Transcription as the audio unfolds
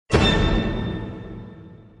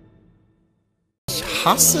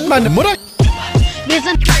hasse meine Mutter. Wir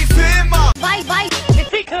sind wir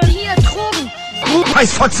ficken hier Drogen.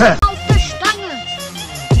 Scheißfotze. Auf der Stange.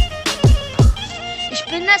 Ich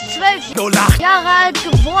bin erst 12 Jahre alt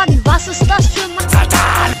geworden. Was ist das für ein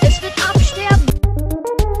Satan? Es wird absterben.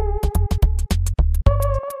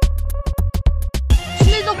 Ich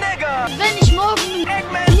will doch, wenn ich morgen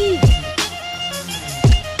liege.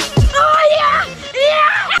 Oh ja!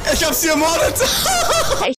 Ja! Ich hab's dir ermordet.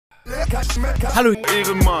 Hallo.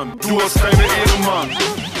 Ehrenmann, du hast keine Ehre, Mann.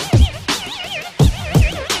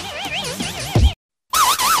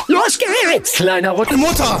 Los geht's! Kleiner Rücken.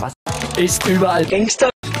 Mutter. Ist überall Gangster.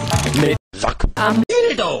 Mit Sack am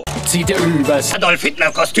Dildo. Zieht er übers Adolf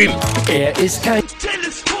Hitler Kostüm. Er ist kein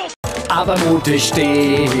Teleskop. Aber mutig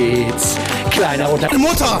stets. Kleiner Rücken.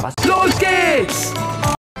 Mutter. Los geht's!